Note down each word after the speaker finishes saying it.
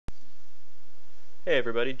Hey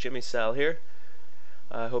everybody, Jimmy Sal here.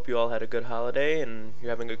 I hope you all had a good holiday and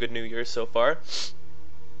you're having a good New Year so far.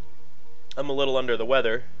 I'm a little under the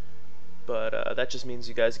weather, but that just means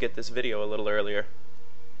you guys get this video a little earlier.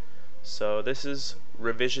 So this is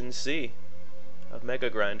Revision C of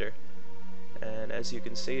MegaGrinder, and as you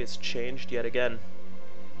can see, it's changed yet again.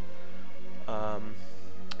 I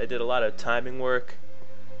did a lot of timing work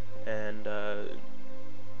and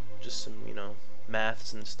just some,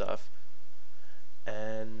 maths and stuff.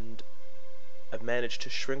 And I've managed to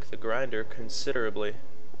shrink the grinder considerably.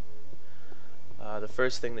 The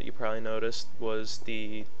first thing that you probably noticed was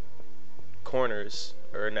the corners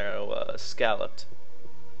are now scalloped,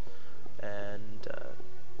 and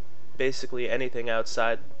basically anything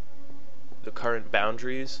outside the current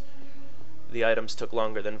boundaries, the items took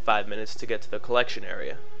longer than 5 minutes to get to the collection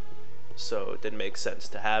area, so it didn't make sense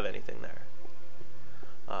to have anything there.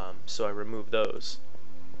 So I removed those.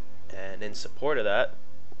 And in support of that,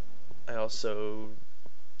 I also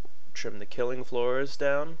trimmed the killing floors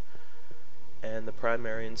down and the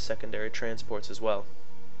primary and secondary transports as well.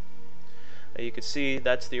 Now you can see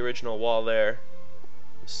that's the original wall there,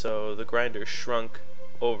 so the grinder shrunk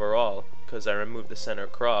overall because I removed the center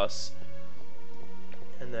cross,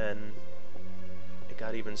 and then it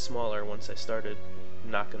got even smaller once I started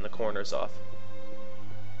knocking the corners off.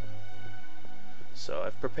 So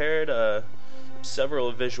I've prepared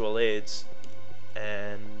several visual aids,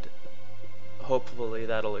 and hopefully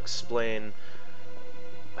that'll explain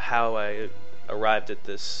how I arrived at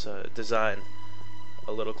this design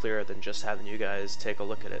a little clearer than just having you guys take a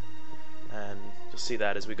look at it, and you'll see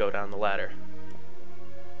that as we go down the ladder.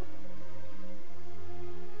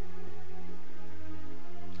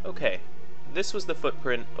 Okay, this was the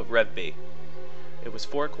footprint of Rev B. It was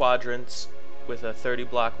 4 quadrants with a 30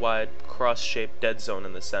 block wide cross-shaped dead zone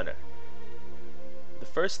in the center. The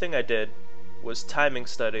first thing I did was timing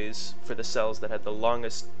studies for the cells that had the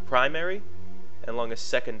longest primary and longest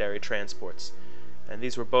secondary transports, and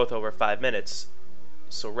these were both over 5 minutes.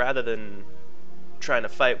 So rather than trying to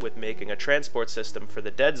fight with making a transport system for the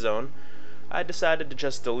dead zone, I decided to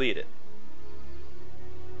just delete it.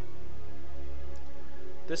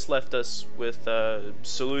 This left us with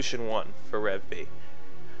solution 1 for Rev B.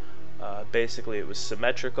 Basically it was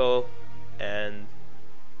symmetrical, and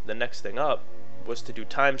the next thing up was to do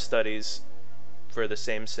time studies for the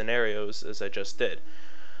same scenarios as I just did.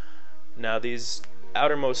 Now these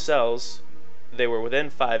outermost cells, they were within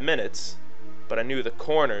 5 minutes, but I knew the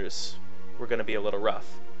corners were going to be a little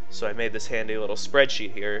rough, so I made this handy little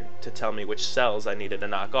spreadsheet here to tell me which cells I needed to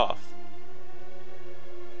knock off.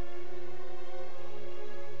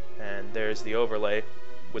 And there's the overlay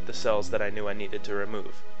with the cells that I knew I needed to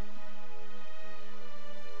remove.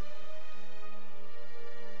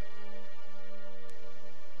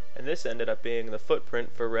 And this ended up being the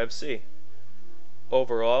footprint for Rev C.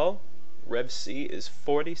 Overall, Rev C is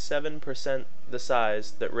 47% the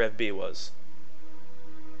size that Rev B was.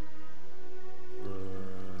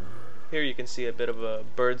 Here you can see a bit of a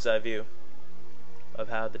bird's eye view of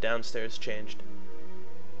how the downstairs changed.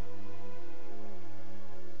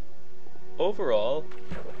 Overall,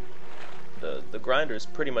 the grinder is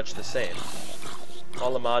pretty much the same.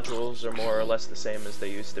 All the modules are more or less the same as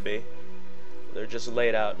they used to be. They're just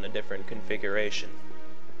laid out in a different configuration.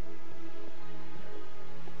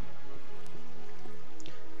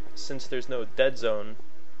 Since there's no dead zone,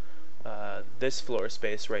 this floor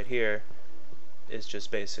space right here is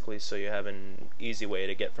just basically so you have an easy way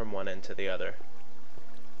to get from one end to the other,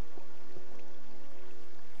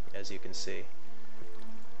 as you can see.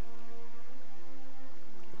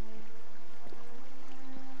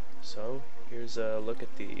 So here's a look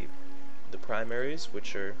at the primaries,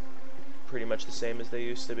 which are pretty much the same as they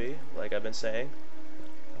used to be, like I've been saying.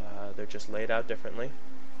 They're just laid out differently.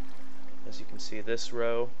 As you can see, this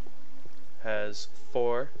row has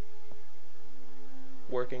 4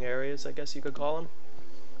 working areas, I guess you could call them.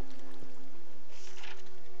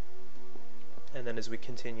 And then as we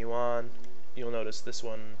continue on, you'll notice this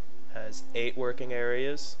one has 8 working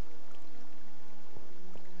areas.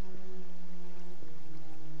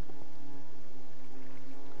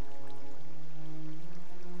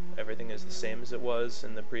 Everything is the same as it was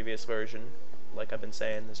in the previous version. Like I've been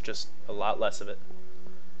saying, there's just a lot less of it.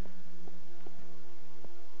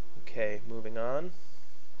 Okay, moving on.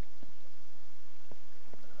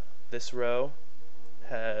 This row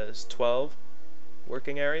has 12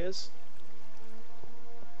 working areas,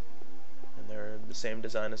 and they're the same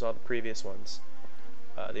design as all the previous ones.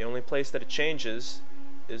 The only place that it changes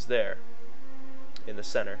is there, in the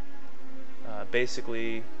center.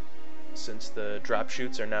 Basically, since the drop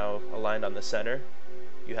chutes are now aligned on the center,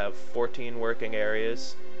 you have 14 working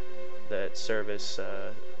areas that service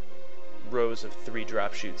rows of 3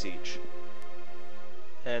 drop chutes each.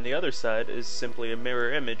 And the other side is simply a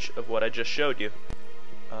mirror image of what I just showed you.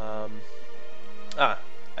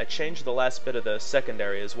 I changed the last bit of the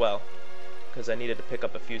secondary as well, because I needed to pick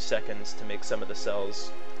up a few seconds to make some of the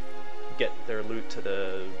cells get their loot to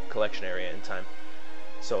the collection area in time.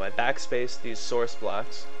 So I backspaced these source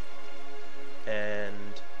blocks,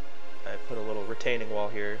 and I put a little retaining wall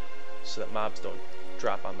here so that mobs don't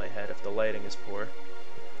drop on my head if the lighting is poor.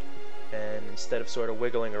 And instead of sort of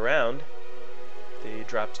wiggling around, the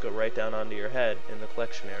drops go right down onto your head in the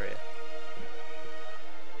collection area.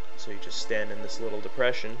 So you just stand in this little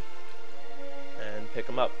depression and pick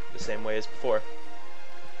them up the same way as before.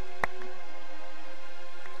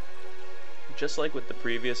 Just like with the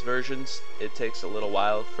previous versions, it takes a little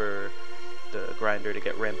while for the grinder to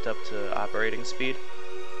get ramped up to operating speed.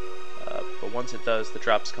 But once it does, the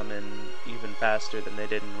drops come in even faster than they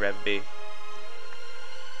did in Rev B.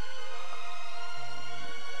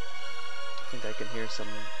 I think I can hear some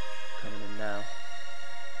coming in now.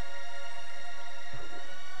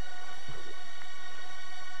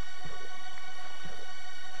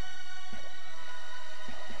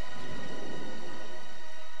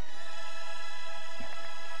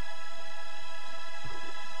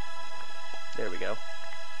 There we go.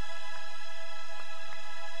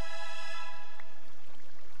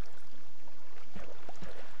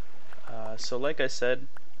 So like I said,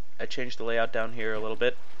 I changed the layout down here a little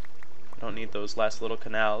bit. I don't need those last little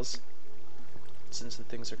canals, since the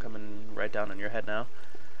things are coming right down on your head now.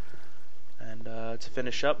 And to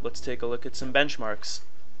finish up, let's take a look at some benchmarks.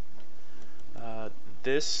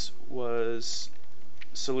 This was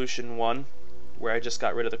solution 1, where I just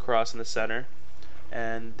got rid of the cross in the center,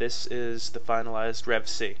 and this is the finalized Rev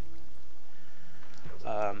C.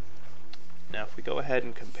 Now if we go ahead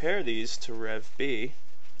and compare these to Rev B,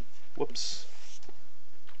 whoops.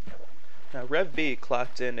 Now Rev B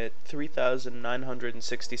clocked in at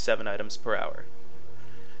 3,967 items per hour.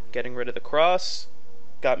 Getting rid of the cross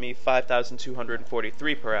got me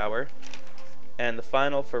 5,243 per hour, and the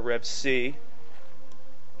final for Rev C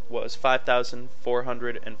was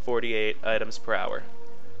 5,448 items per hour.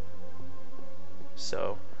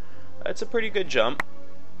 So that's a pretty good jump,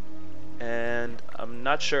 and I'm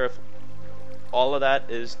not sure if all of that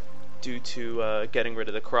is due to getting rid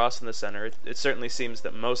of the cross in the center. It certainly seems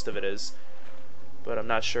that most of it is, but I'm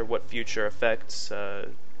not sure what future effects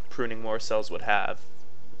pruning more cells would have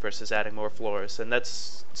versus adding more floors, and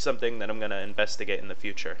that's something that I'm going to investigate in the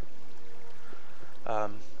future.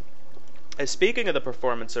 Speaking of the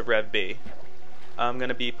performance of Rev B, I'm going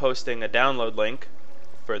to be posting a download link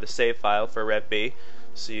for the save file for Rev B,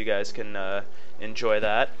 so you guys can enjoy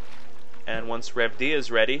that. And once Rev D is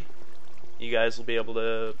ready, you guys will be able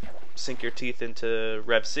to sink your teeth into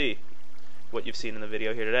Rev C, what you've seen in the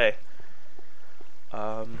video here today.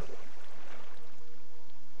 I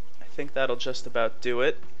think that'll just about do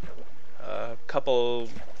it. A couple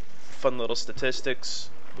fun little statistics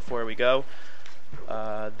before we go.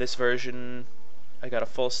 This version, I got a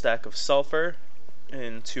full stack of sulfur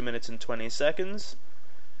in 2 minutes and 20 seconds.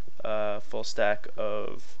 Full stack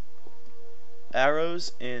of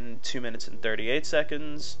arrows in 2 minutes and 38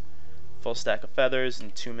 seconds. Full stack of feathers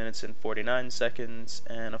in 2 minutes and 49 seconds,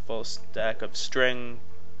 and a full stack of string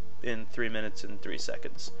in 3 minutes and 3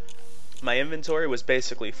 seconds. My inventory was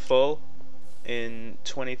basically full in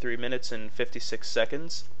 23 minutes and 56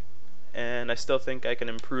 seconds, and I still think I can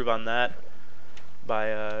improve on that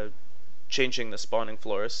by changing the spawning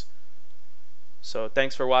floors. So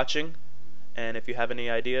thanks for watching, and if you have any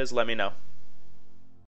ideas, let me know.